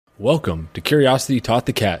Welcome to Curiosity Taught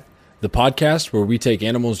the Cat, the podcast where we take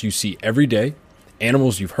animals you see every day,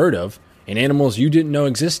 animals you've heard of, and animals you didn't know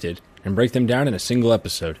existed, and break them down in a single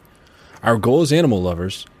episode. Our goal as animal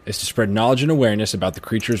lovers is to spread knowledge and awareness about the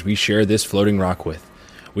creatures we share this floating rock with.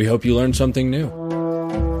 We hope you learned something new.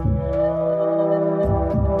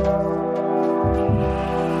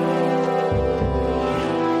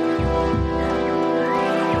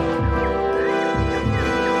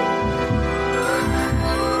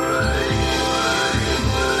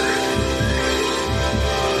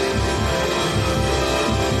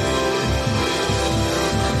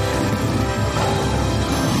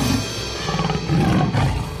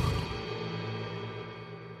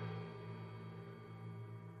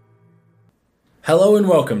 Hello and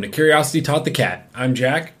welcome to Curiosity Taught the Cat. I'm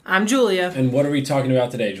Jack. I'm Julia. And what are we talking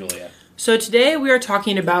about today, Julia? So today we are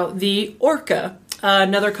talking about the orca.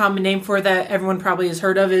 Another common name for that everyone probably has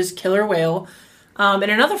heard of is killer whale. And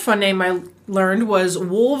another fun name I learned was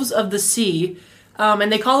wolves of the sea.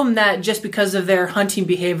 And they call them that just because of their hunting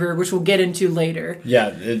behavior, which we'll get into later. Yeah,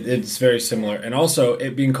 it's very similar. And also,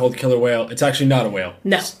 it being called killer whale, it's actually not a whale.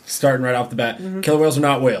 No. Starting right off the bat, Killer whales are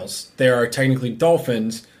not whales. They are technically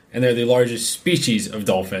dolphins, and they're the largest species of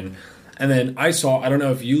dolphin. And then I don't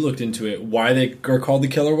know if you looked into it, why they are called the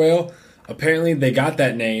killer whale. Apparently they got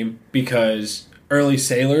that name because early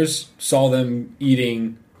sailors saw them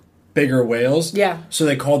eating bigger whales. Yeah. So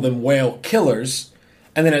they called them whale killers.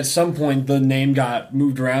 And then at some point the name got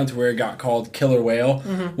moved around to where it got called killer whale,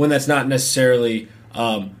 when that's not necessarily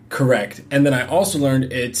correct. And then I also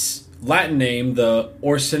learned its Latin name, the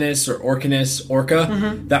Orcinus or Orcinus, orca.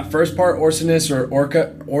 That first part, Orcinus or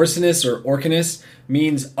Orcinus,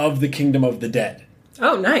 means of the kingdom of the dead.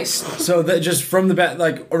 Oh, nice. So that just from the bat,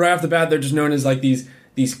 like right off the bat, they're just known as like these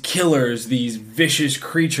killers, these vicious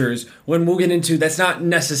creatures. When we'll get into, that's not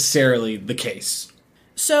necessarily the case.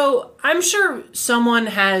 So I'm sure someone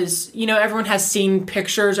has, everyone has seen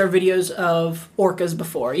pictures or videos of orcas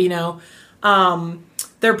before,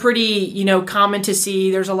 They're pretty, common to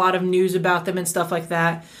see. There's a lot of news about them and stuff like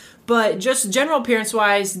that. But just general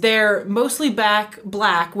appearance-wise, they're mostly black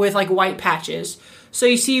with, white patches. So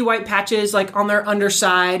you see white patches, on their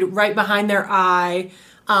underside, right behind their eye,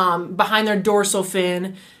 behind their dorsal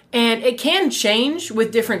fin. And it can change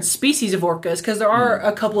with different species of orcas, because there are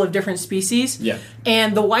a couple of different species. Yeah.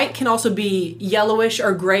 And the white can also be yellowish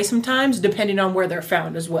or gray sometimes, depending on where they're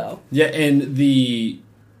found as well. Yeah,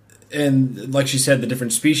 and like she said, the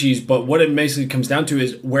different species, but what it basically comes down to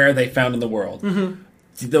is where are they found in the world.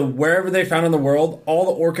 Wherever they found in the world, all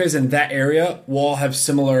the orcas in that area will all have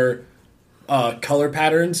similar color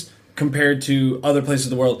patterns compared to other places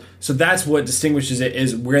of the world. So that's what distinguishes it,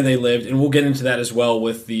 is where they lived, and we'll get into that as well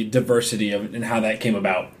with the diversity of it and how that came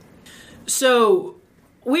about. So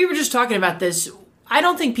we were just talking about this. I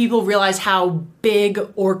don't think people realize how big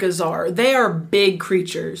orcas are. They are big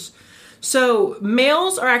creatures. So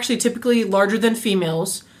males are actually typically larger than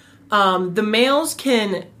females. The males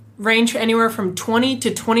can range anywhere from 20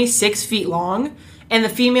 to 26 feet long, and the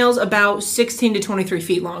females about 16 to 23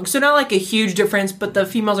 feet long. So not like a huge difference, but the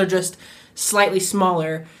females are just slightly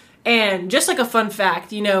smaller. And just like a fun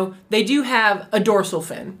fact, they do have a dorsal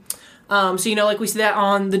fin. So, like we see that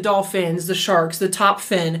on the dolphins, the sharks, the top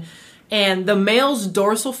fin. And the male's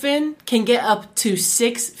dorsal fin can get up to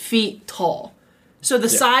 6 feet tall. So the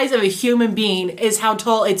size of a human being is how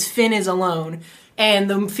tall its fin is alone. And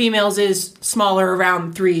the female's is smaller,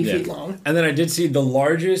 around 3 feet long. And then I did see the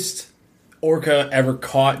largest orca ever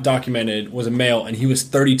caught, documented, was a male, and he was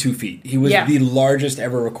 32 feet. He was the largest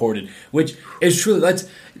ever recorded, which is truly, that's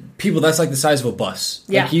like the size of a bus.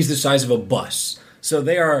 Yeah. Like, he's the size of a bus. So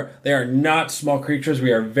they are not small creatures.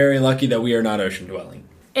 We are very lucky that we are not ocean dwelling.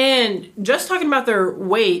 And just talking about their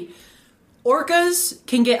weight, orcas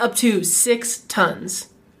can get up to 6 tons.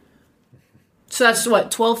 So that's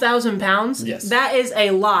 12,000 pounds? Yes. That is a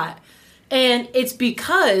lot. And it's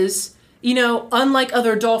because, unlike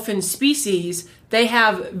other dolphin species, they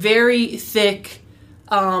have very thick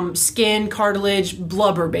skin, cartilage,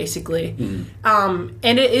 blubber, basically. And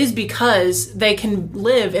it is because they can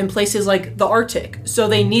live in places like the Arctic. So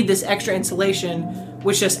they need this extra insulation,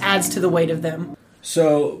 which just adds to the weight of them.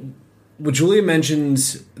 So, what Julia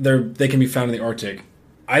mentions, they can be found in the Arctic.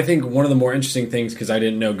 I think one of the more interesting things, because I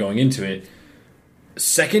didn't know going into it,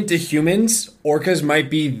 second to humans, orcas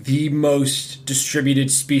might be the most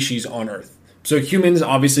distributed species on Earth. So humans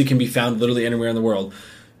obviously can be found literally anywhere in the world.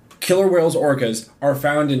 Killer whales, orcas, are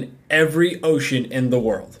found in every ocean in the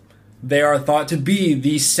world. They are thought to be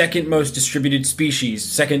the second most distributed species,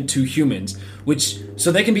 second to humans,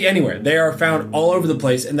 so they can be anywhere. They are found all over the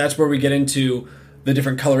place, and that's where we get into the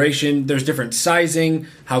different coloration. There's different sizing,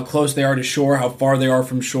 how close they are to shore, how far they are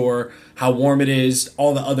from shore, how warm it is,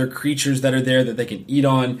 all the other creatures that are there that they can eat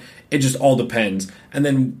on. It just all depends. And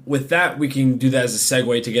then with that, we can do that as a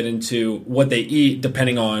segue to get into what they eat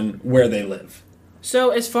depending on where they live.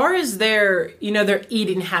 So as far as their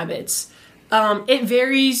eating habits, it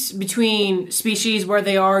varies between species where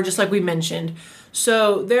they are, just like we mentioned.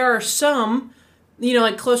 So there are some,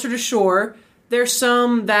 like closer to shore. There's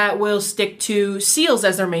some that will stick to seals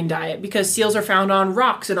as their main diet because seals are found on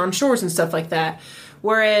rocks and on shores and stuff like that.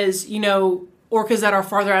 Whereas, orcas that are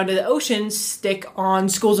farther out into the ocean stick on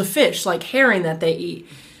schools of fish like herring that they eat.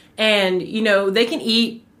 And, they can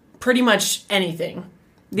eat pretty much anything.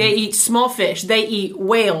 They eat small fish. They eat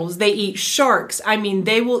whales. They eat sharks. I mean,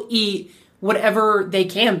 they will eat whatever they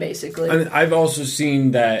can, basically. I mean, I've also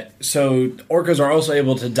seen that. So orcas are also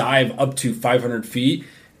able to dive up to 500 feet,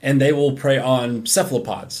 and they will prey on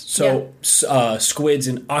cephalopods. So squids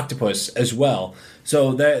and octopus as well.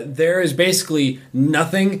 So there is basically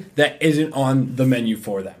nothing that isn't on the menu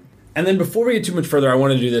for them. And then before we get too much further, I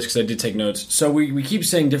want to do this because I did take notes. So we keep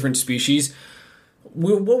saying different species.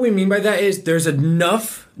 What we mean by that is there's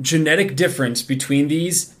enough genetic difference between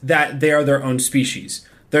these that they are their own species.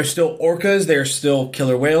 They're still orcas, they're still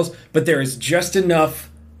killer whales, but there is just enough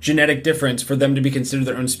genetic difference for them to be considered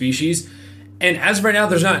their own species. And as of right now,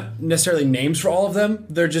 there's not necessarily names for all of them.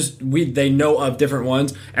 They're just, they know of different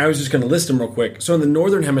ones. And I was just going to list them real quick. So in the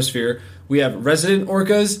northern hemisphere, we have resident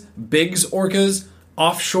orcas, Biggs orcas,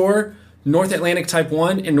 offshore, North Atlantic type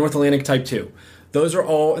 1, and North Atlantic type 2. Those are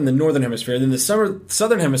all in the northern hemisphere. Then the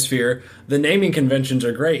southern hemisphere, the naming conventions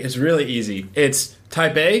are great. It's really easy. It's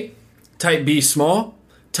type A, type B small,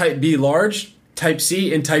 type B large, type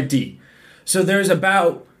C, and type D. So there's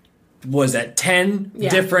about, 10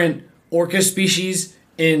 different orca species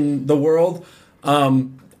in the world.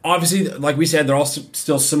 Obviously, like we said, they're all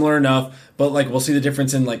still similar enough, but like we'll see the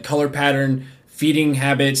difference in like color pattern, feeding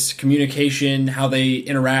habits, communication, how they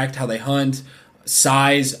interact, how they hunt,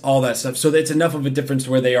 size, all that stuff. So it's enough of a difference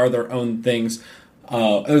where they are their own things,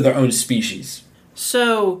 or their own species.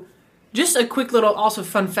 So just a quick little also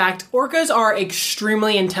fun fact, orcas are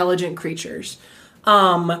extremely intelligent creatures.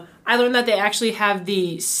 I learned that they actually have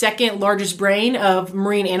the second largest brain of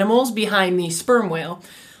marine animals behind the sperm whale.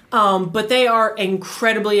 But they are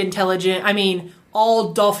incredibly intelligent. I mean,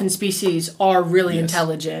 all dolphin species are really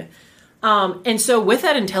intelligent. And so with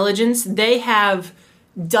that intelligence, they have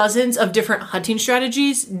dozens of different hunting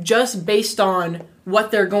strategies just based on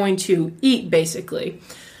what they're going to eat, basically.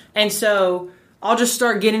 And so I'll just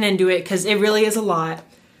start getting into it because it really is a lot.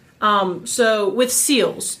 So with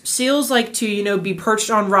seals like to, be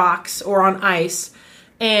perched on rocks or on ice.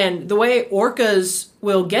 And the way orcas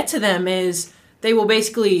will get to them is they will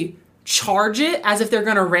basically charge it as if they're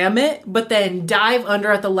going to ram it, but then dive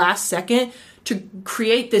under at the last second to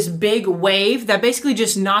create this big wave that basically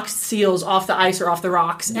just knocks seals off the ice or off the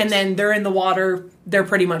rocks. Yes. And then they're in the water. They're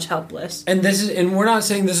pretty much helpless. And we're not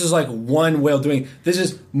saying this is like one whale doing, this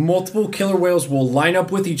is multiple killer whales will line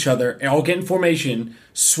up with each other and all get in formation,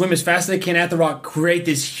 swim as fast as they can at the rock, create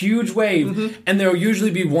this huge wave, and there'll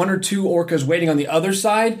usually be one or two orcas waiting on the other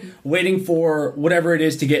side, waiting for whatever it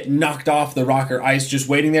is to get knocked off the rock or ice, just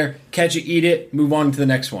waiting there, catch it, eat it, move on to the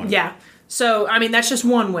next one. Yeah. So, I mean, that's just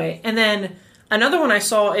one way. And then another one I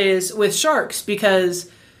saw is with sharks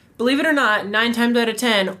because, believe it or not, 9 times out of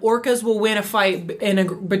 10, orcas will win a fight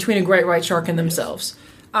between a great white shark and themselves.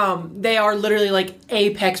 They are literally like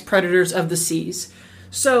apex predators of the seas.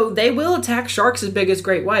 So they will attack sharks as big as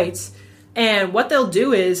great whites. And what they'll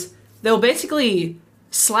do is they'll basically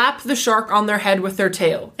slap the shark on their head with their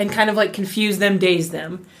tail and kind of like confuse them, daze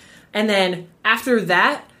them. And then after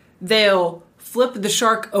that, they'll flip the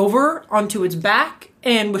shark over onto its back.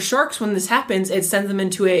 And with sharks, when this happens, it sends them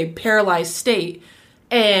into a paralyzed state.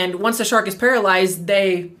 And once the shark is paralyzed,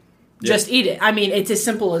 they just eat it. I mean, it's as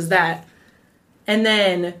simple as that. And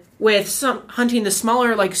then with some hunting the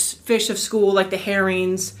smaller like fish of school, like the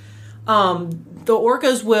herrings, the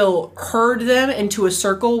orcas will herd them into a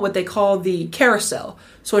circle, what they call the carousel.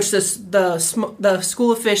 So it's the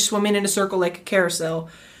school of fish swimming in a circle like a carousel.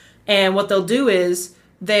 And what they'll do is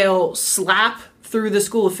they'll slap through the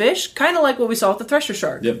school of fish, kind of like what we saw with the thresher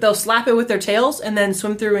shark. Yep. They'll slap it with their tails and then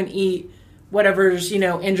swim through and eat whatever's,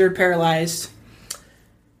 injured, paralyzed.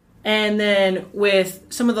 And then with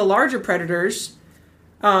some of the larger predators,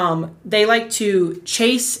 they like to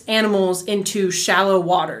chase animals into shallow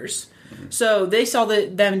waters. So they saw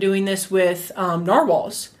them doing this with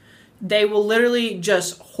narwhals. They will literally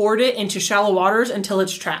just hoard it into shallow waters until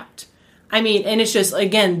it's trapped. I mean, and it's just,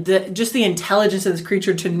 again, just the intelligence of this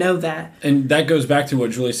creature to know that. And that goes back to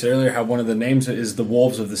what Julie said earlier, how one of the names is the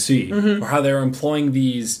wolves of the sea, or how they're employing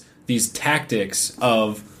these tactics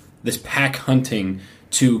of this pack hunting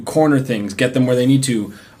to corner things, get them where they need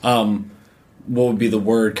to. What would be the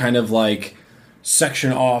word? Kind of like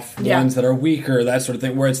section off ones that are weaker, that sort of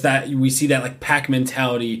thing, where it's that we see that like pack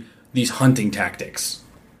mentality, these hunting tactics.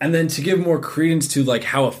 And then to give more credence to like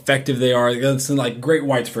how effective they are, like great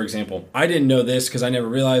whites, for example. I didn't know this because I never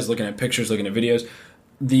realized, looking at pictures, looking at videos,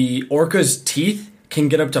 the orca's teeth can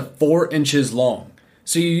get up to 4 inches long.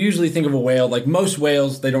 So you usually think of a whale, like most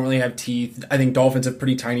whales, they don't really have teeth. I think dolphins have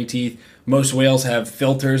pretty tiny teeth. Most whales have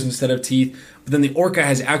filters instead of teeth. But then the orca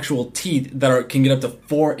has actual teeth that can get up to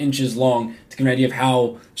 4 inches long, to give an idea of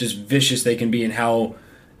how just vicious they can be and how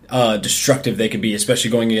destructive they can be, especially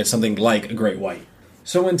going against something like a great white.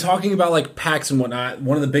 So when talking about like packs and whatnot,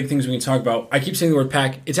 one of the big things we can talk about, I keep saying the word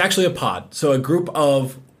pack, it's actually a pod. So a group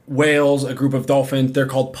of whales, a group of dolphins, they're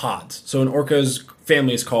called pods. So an orca's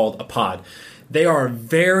family is called a pod. They are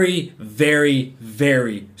very, very,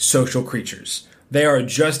 very social creatures. They are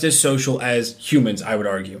just as social as humans, I would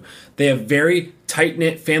argue. They have very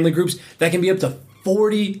tight-knit family groups that can be up to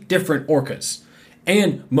 40 different orcas.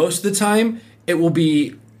 And most of the time, it will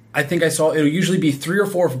be, I think I saw, it'll usually be 3 or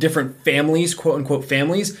 4 different families, quote-unquote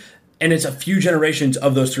families, and it's a few generations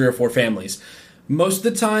of those 3 or 4 families. Most of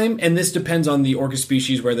the time, and this depends on the orca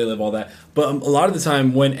species, where they live, all that, but a lot of the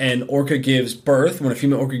time when an orca gives birth, when a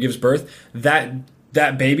female orca gives birth,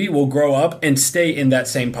 that baby will grow up and stay in that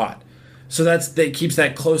same pod. So that keeps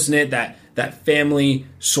that close-knit, that family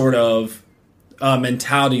sort of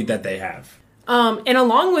mentality that they have. And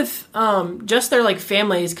along with just their like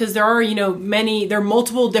families, because there are, there are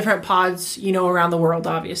multiple different pods, around the world,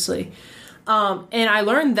 obviously. And I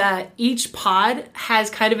learned that each pod has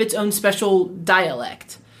kind of its own special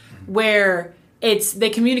dialect, where they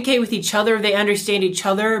communicate with each other, they understand each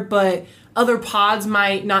other, but other pods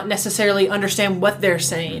might not necessarily understand what they're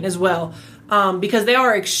saying as well. Because they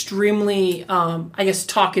are extremely,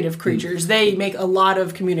 talkative creatures. They make a lot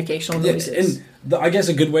of communicational noises. And I guess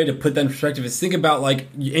a good way to put that in perspective is think about, like,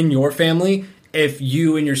 in your family, if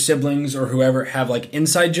you and your siblings or whoever have, like,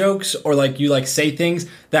 inside jokes or, like, you, like, say things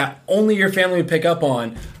that only your family would pick up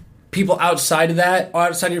on, people outside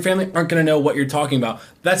of your family aren't going to know what you're talking about.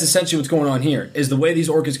 That's essentially what's going on here, is the way these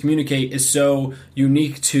orcas communicate is so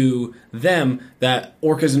unique to them that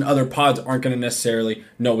orcas and other pods aren't going to necessarily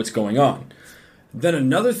know what's going on. Then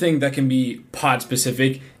another thing that can be pod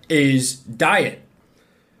specific is diet.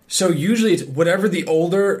 So usually it's whatever the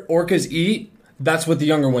older orcas eat, that's what the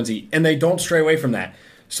younger ones eat. And they don't stray away from that.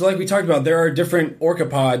 So like we talked about, there are different orca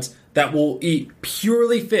pods that will eat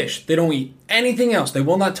purely fish. They don't eat anything else. They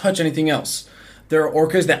will not touch anything else. There are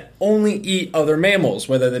orcas that only eat other mammals,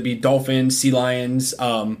 whether they be dolphins, sea lions,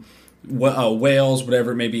 whales,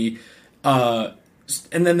 whatever it may be.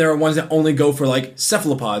 And then there are ones that only go for like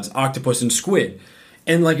cephalopods, octopus, and squid.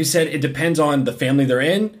 And like you said, it depends on the family they're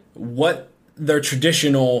in, what their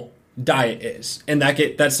traditional diet is. And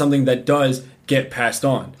that's something that does get passed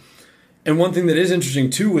on. And one thing that is interesting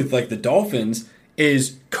too with like the dolphins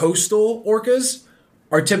is coastal orcas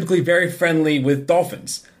are typically very friendly with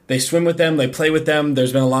dolphins. They swim with them, they play with them.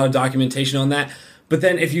 There's been a lot of documentation on that. But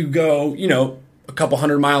then if you go, a couple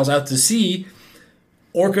 100 miles out to sea,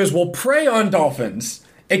 orcas will prey on dolphins.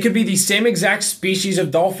 It could be the same exact species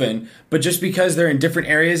of dolphin, but just because they're in different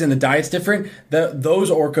areas and the diet's different, those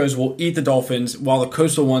orcas will eat the dolphins while the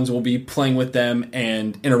coastal ones will be playing with them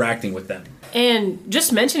and interacting with them. And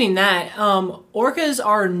just mentioning that, orcas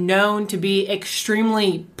are known to be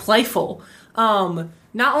extremely playful.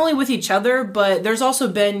 Not only with each other, but there's also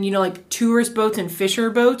been, like tourist boats and fisher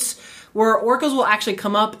boats where orcas will actually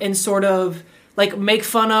come up and sort of like make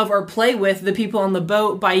fun of or play with the people on the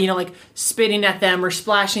boat by, like spitting at them or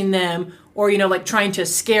splashing them or, like trying to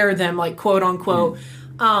scare them, like quote unquote.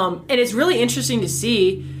 And it's really interesting to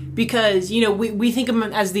see because, we think of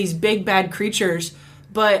them as these big bad creatures,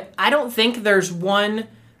 but I don't think there's one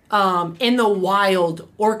in the wild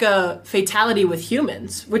orca fatality with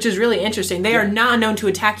humans, which is really interesting. They are not known to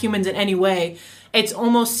attack humans in any way. It's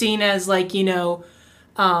almost seen as like,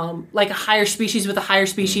 like a higher species with a higher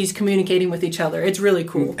species communicating with each other. It's really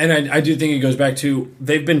cool. And I do think it goes back to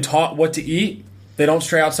they've been taught what to eat. They don't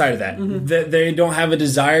stray outside of that. Mm-hmm. They don't have a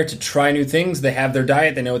desire to try new things. They have their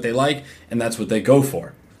diet. They know what they like, and that's what they go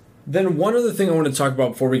for. Then one other thing I want to talk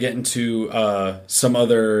about before we get into some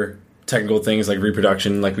other technical things like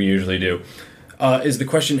reproduction, like we usually do, is the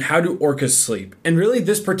question, how do orcas sleep? And really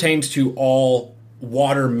this pertains to all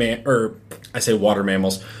water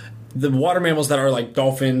mammals. The water mammals that are like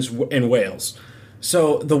dolphins and whales.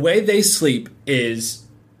 So the way they sleep is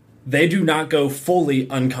they do not go fully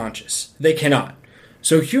unconscious. They cannot.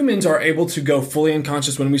 So humans are able to go fully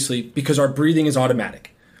unconscious when we sleep because our breathing is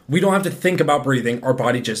automatic. We don't have to think about breathing. Our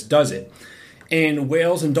body just does it. In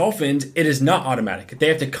whales and dolphins, it is not automatic. They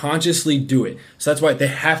have to consciously do it. So that's why they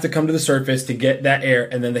have to come to the surface to get that air,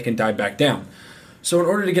 and then they can dive back down. So in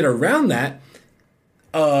order to get around that,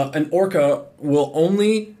 an orca will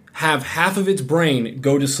only have half of its brain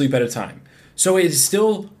go to sleep at a time. So it is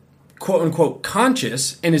still, quote unquote,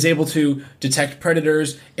 conscious and is able to detect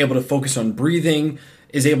predators, able to focus on breathing,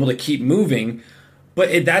 is able to keep moving.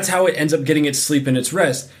 But that's how it ends up getting its sleep and its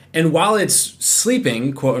rest. And while it's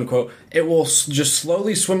sleeping, quote unquote, it will just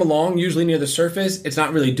slowly swim along, usually near the surface. It's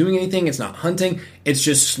not really doing anything. It's not hunting. It's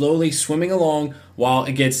just slowly swimming along while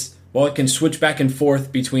it can switch back and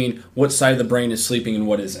forth between what side of the brain is sleeping and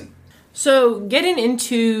what isn't. So getting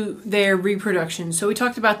into their reproduction. So we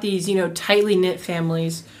talked about these, tightly knit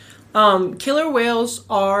families. Killer whales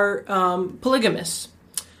are polygamous.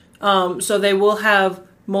 So they will have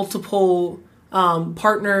multiple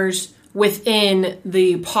partners within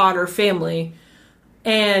the pod or family.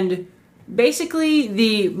 And basically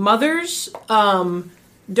the mothers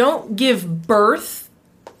don't give birth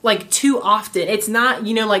too often. It's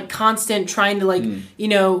not, constant trying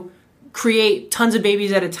to create tons of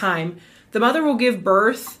babies at a time. The mother will give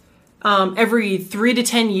birth every 3 to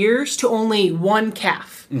 10 years to only one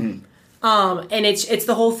calf. Mm-hmm. And it's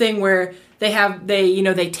the whole thing where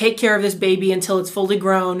they take care of this baby until it's fully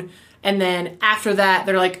grown. And then after that,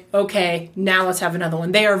 they're like, okay, now let's have another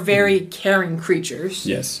one. They are very caring creatures.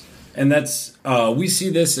 Yes. And that's, we see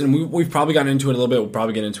this, and we've probably gotten into it a little bit. We'll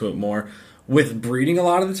probably get into it more. With breeding a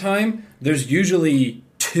lot of the time, there's usually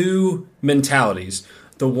two mentalities.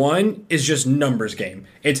 The one is just numbers game.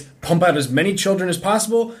 It's pump out as many children as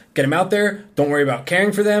possible, get them out there, don't worry about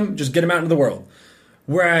caring for them, just get them out into the world.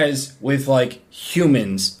 Whereas with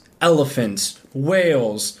humans, elephants,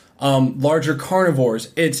 whales, larger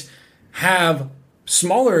carnivores, it's have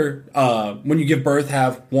smaller, when you give birth,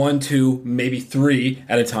 have 1, 2, maybe 3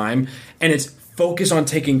 at a time, and it's focus on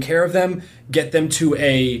taking care of them, get them to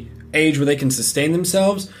a age where they can sustain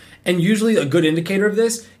themselves. And usually a good indicator of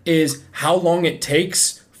this is how long it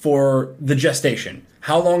takes for the gestation.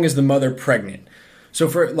 How long is the mother pregnant? So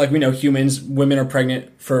for, we know humans, women are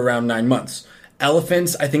pregnant for around 9 months.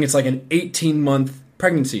 Elephants, I think it's an 18-month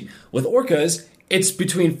pregnancy. With orcas, it's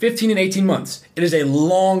between 15 and 18 months. It is a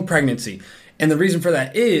long pregnancy. And the reason for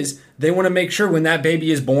that is they want to make sure when that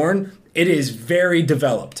baby is born, it is very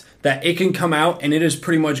developed, that it can come out and it is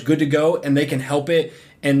pretty much good to go and they can help it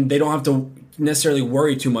and they don't have to necessarily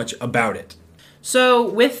worry too much about it. So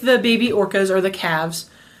with the baby orcas or the calves,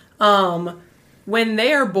 when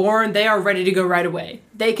they are born, they are ready to go right away.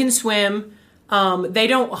 They can swim. They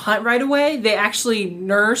don't hunt right away. They actually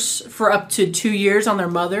nurse for up to 2 years on their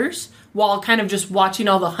mothers while kind of just watching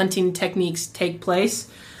all the hunting techniques take place.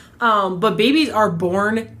 But babies are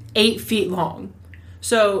born 8 feet long.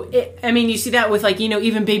 So, you see that with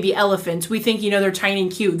even baby elephants. We think, they're tiny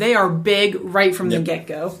and cute. They are big right from the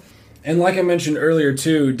get-go. And like I mentioned earlier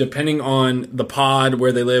too, depending on the pod,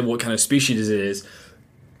 where they live, what kind of species it is,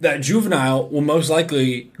 that juvenile will most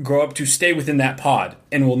likely grow up to stay within that pod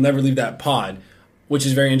and will never leave that pod, which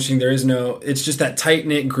is very interesting. It's just that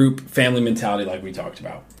tight-knit group family mentality like we talked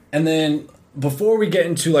about. And then before we get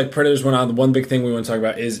into predators went on, the one big thing we want to talk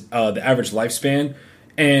about is the average lifespan.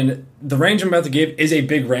 And the range I'm about to give is a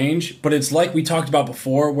big range, but it's like we talked about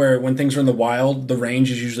before, where when things are in the wild, the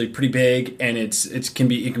range is usually pretty big, and it can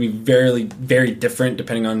be very, very different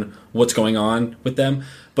depending on what's going on with them.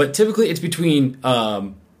 But typically, it's between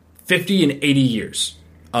 50 and 80 years.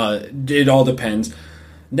 It all depends.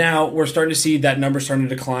 Now we're starting to see that number starting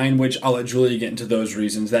to decline, which I'll let Julia get into those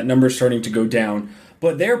reasons. That number is starting to go down,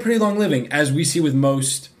 but they're pretty long living, as we see with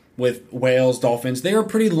whales, dolphins. They are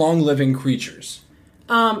pretty long living creatures.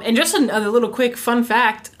 And just another little quick fun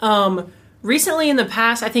fact, recently in the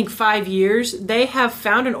past, I think 5 years, they have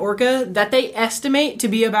found an orca that they estimate to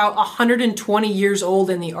be about 120 years old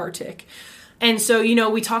in the Arctic. And so,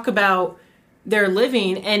 we talk about their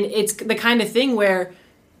living, and it's the kind of thing where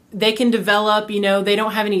they can develop, they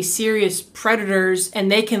don't have any serious predators,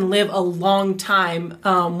 and they can live a long time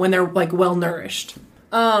when they're well nourished.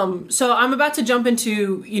 So I'm about to jump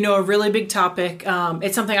into, a really big topic.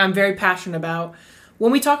 It's something I'm very passionate about.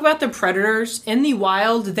 When we talk about the predators, in the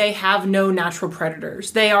wild, they have no natural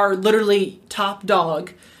predators. They are literally top dog.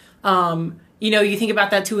 You think about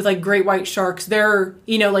that too with great white sharks. They're,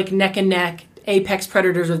 neck and neck apex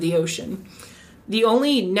predators of the ocean. The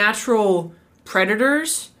only natural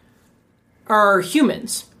predators are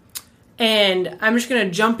humans. And I'm just going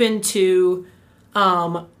to jump into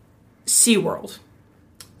SeaWorld.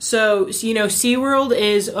 So, SeaWorld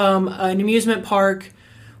is an amusement park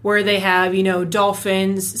where they have,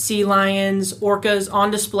 dolphins, sea lions, orcas on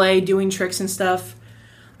display doing tricks and stuff.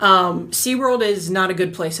 SeaWorld is not a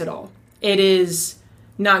good place at all. It is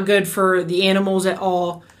not good for the animals at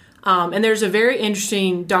all. And there's a very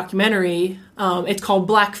interesting documentary. It's called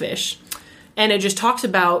Blackfish. And it just talks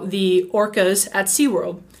about the orcas at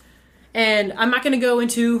SeaWorld. And I'm not going to go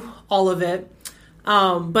into all of it.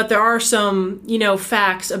 But there are some,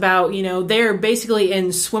 facts about, they're basically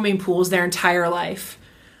in swimming pools their entire life.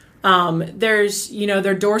 There's,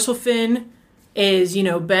 their dorsal fin is,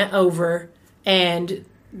 bent over. And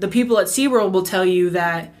the people at SeaWorld will tell you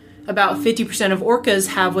that about 50% of orcas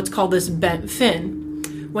have what's called this bent fin.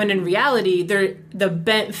 When in reality, the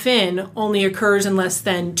bent fin only occurs in less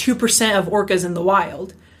than 2% of orcas in the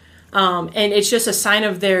wild. And it's just a sign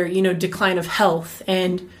of their, decline of health.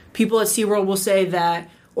 And people at SeaWorld will say that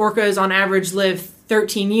orcas on average live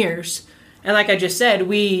 13 years. And like I just said,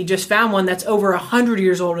 we just found one that's over 100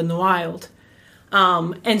 years old in the wild.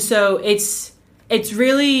 And so it's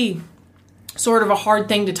really sort of a hard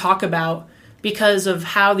thing to talk about because of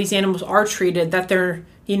how these animals are treated, that they're,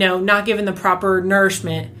 not given the proper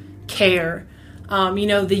nourishment, care.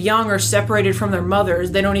 The young are separated from their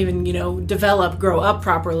mothers. They don't even, grow up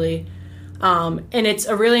properly. And it's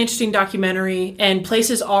a really interesting documentary, and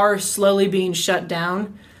places are slowly being shut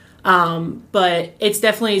down. But it's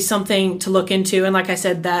definitely something to look into. And like I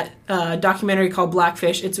said, that documentary called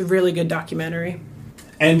Blackfish, it's a really good documentary.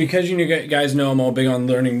 And because you guys know I'm all big on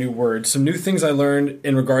learning new words, some new things I learned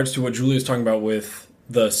in regards to what Julie was talking about with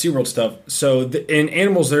the SeaWorld stuff. So in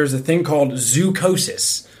animals, there's a thing called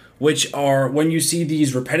zoochosis, which are when you see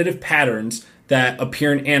these repetitive patterns that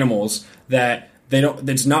appear in animals that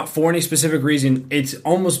it's not for any specific reason. It's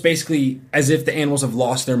almost basically as if the animals have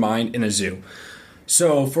lost their mind in a zoo.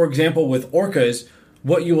 So, for example, with orcas,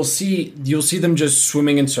 what you'll see them just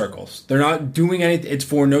swimming in circles. They're not doing anything. It's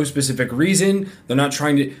for no specific reason. They're not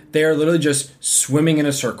trying to. They are literally just swimming in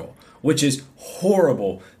a circle, which is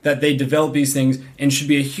horrible that they develop these things and should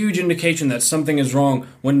be a huge indication that something is wrong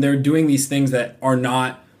when they're doing these things that are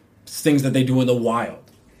not things that they do in the wild.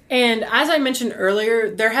 And as I mentioned earlier,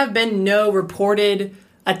 there have been no reported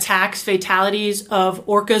attacks, fatalities of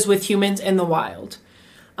orcas with humans in the wild.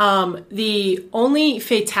 The only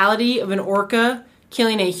fatality of an orca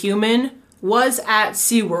killing a human was at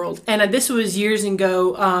SeaWorld. And this was years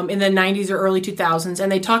ago in the 90s or early 2000s.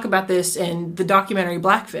 And they talk about this in the documentary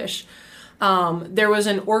Blackfish. There was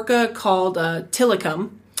an orca called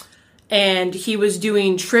Tilikum, and he was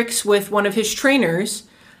doing tricks with one of his trainers.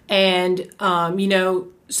 And,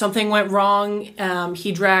 something went wrong.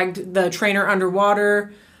 He dragged the trainer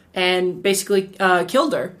underwater and basically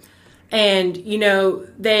killed her. And,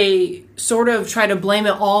 they sort of try to blame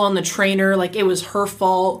it all on the trainer, like it was her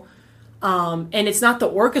fault. And it's not the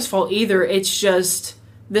orca's fault either. It's just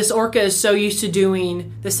this orca is so used to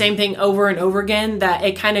doing the same thing over and over again that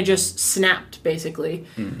it kind of just snapped, basically.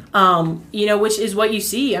 Which is what you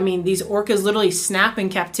see. I mean, these orcas literally snap in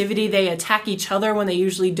captivity. They attack each other when they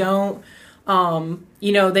usually don't.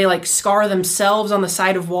 They scar themselves on the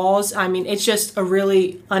side of walls. I mean, it's just a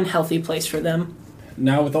really unhealthy place for them.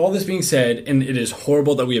 Now, with all this being said, and it is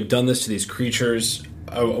horrible that we have done this to these creatures,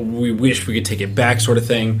 we wish we could take it back, sort of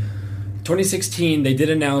thing. 2016, they did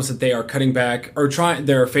announce that they are cutting back,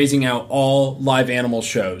 they're phasing out all live animal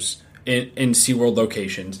shows in SeaWorld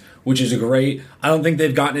locations, which is great. I don't think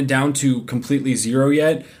they've gotten it down to completely zero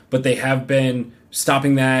yet, but they have been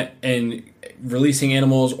stopping that and releasing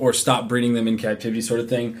animals or stop breeding them in captivity, sort of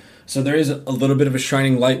thing. So there is a little bit of a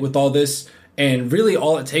shining light with all this. And really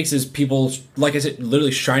all it takes is people, like I said,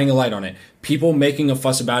 literally shining a light on it. People making a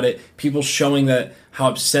fuss about it. People showing that how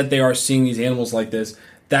upset they are seeing these animals like this.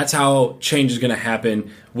 That's how change is going to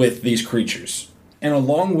happen with these creatures. And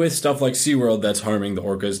along with stuff like SeaWorld that's harming the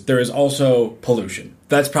orcas, there is also pollution.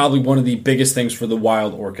 That's probably one of the biggest things for the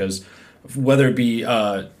wild orcas, whether it be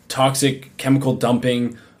toxic chemical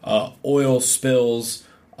dumping, oil spills,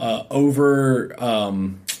 over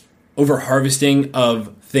harvesting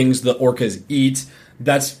of things the orcas eat.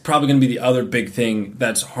 That's probably going to be the other big thing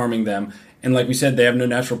that's harming them. And like we said, they have no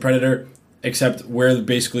natural predator, except we're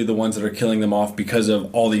basically the ones that are killing them off because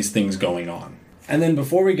of all these things going on. And then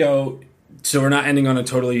before we go, so we're not ending on a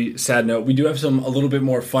totally sad note, we do have a little bit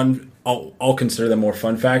more fun, I'll consider them more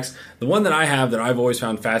fun facts. The one that I have that I've always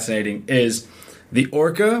found fascinating is the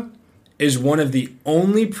orca is one of the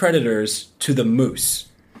only predators to the moose.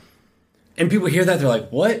 And people hear that, they're like,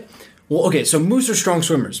 what? Well, okay, so moose are strong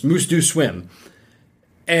swimmers. Moose do swim.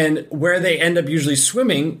 And where they end up usually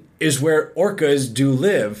swimming is where orcas do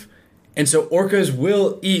live And so orcas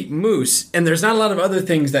will eat moose, and there's not a lot of other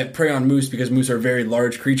things that prey on moose because moose are very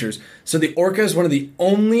large creatures. So the orca is one of the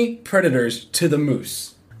only predators to the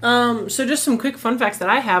moose. So just some quick fun facts that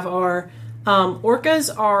I have are orcas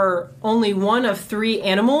are only one of 3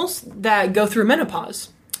 animals that go through menopause.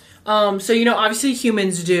 So, obviously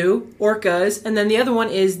humans do, orcas, and then the other one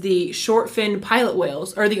is the short-finned pilot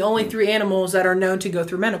whales are the only 3 animals that are known to go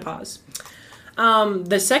through menopause.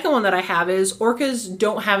 The second one that I have is orcas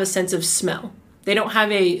don't have a sense of smell. They don't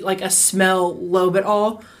have a smell lobe at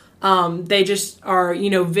all. They just are,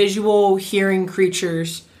 visual hearing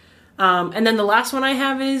creatures. And then the last one I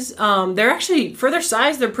have is they're actually, for their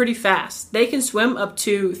size, they're pretty fast. They can swim up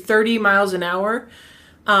to 30 miles an hour.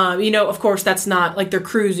 Of course, that's not like they're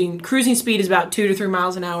cruising. Cruising speed is about 2 to 3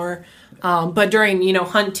 miles an hour. But during,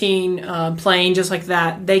 hunting, playing, just like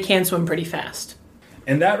that, they can swim pretty fast.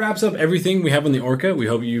 And that wraps up everything we have on the orca. We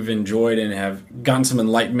hope you've enjoyed and have gotten some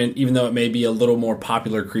enlightenment, even though it may be a little more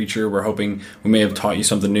popular creature. We're hoping we may have taught you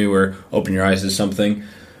something new or opened your eyes to something.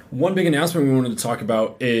 One big announcement we wanted to talk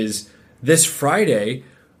about is this Friday,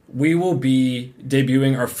 we will be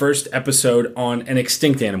debuting our first episode on an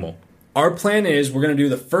extinct animal. Our plan is we're going to do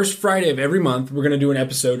the first Friday of every month, we're going to do an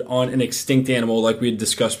episode on an extinct animal like we had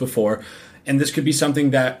discussed before. And this could be something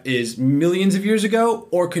that is millions of years ago,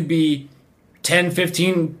 or could be 10,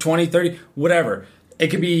 15, 20, 30, whatever. It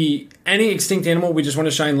could be any extinct animal. We just want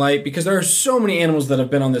to shine light because there are so many animals that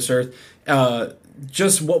have been on this earth.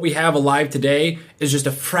 Just what we have alive today is just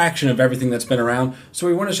a fraction of everything that's been around. So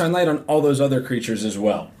we want to shine light on all those other creatures as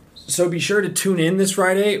well. So be sure to tune in this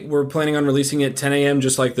Friday. We're planning on releasing it 10 a.m.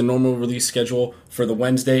 just like the normal release schedule for the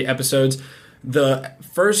Wednesday episodes. The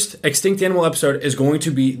first extinct animal episode is going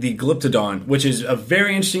to be the Glyptodon, which is a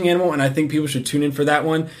very interesting animal, and I think people should tune in for that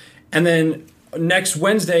one. And then next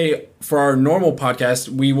Wednesday, for our normal podcast,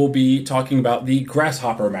 we will be talking about the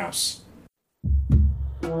grasshopper mouse.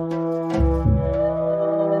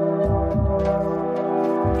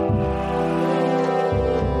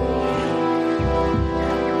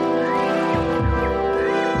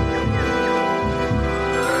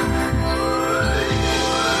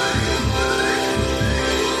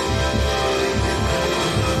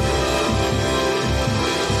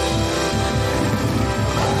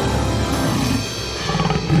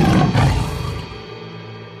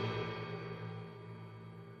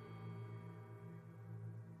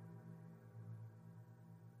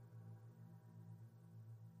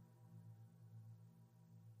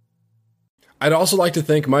 I'd also like to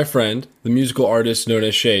thank my friend, the musical artist known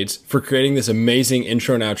as Shades, for creating this amazing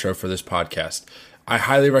intro and outro for this podcast. I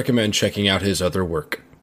highly recommend checking out his other work.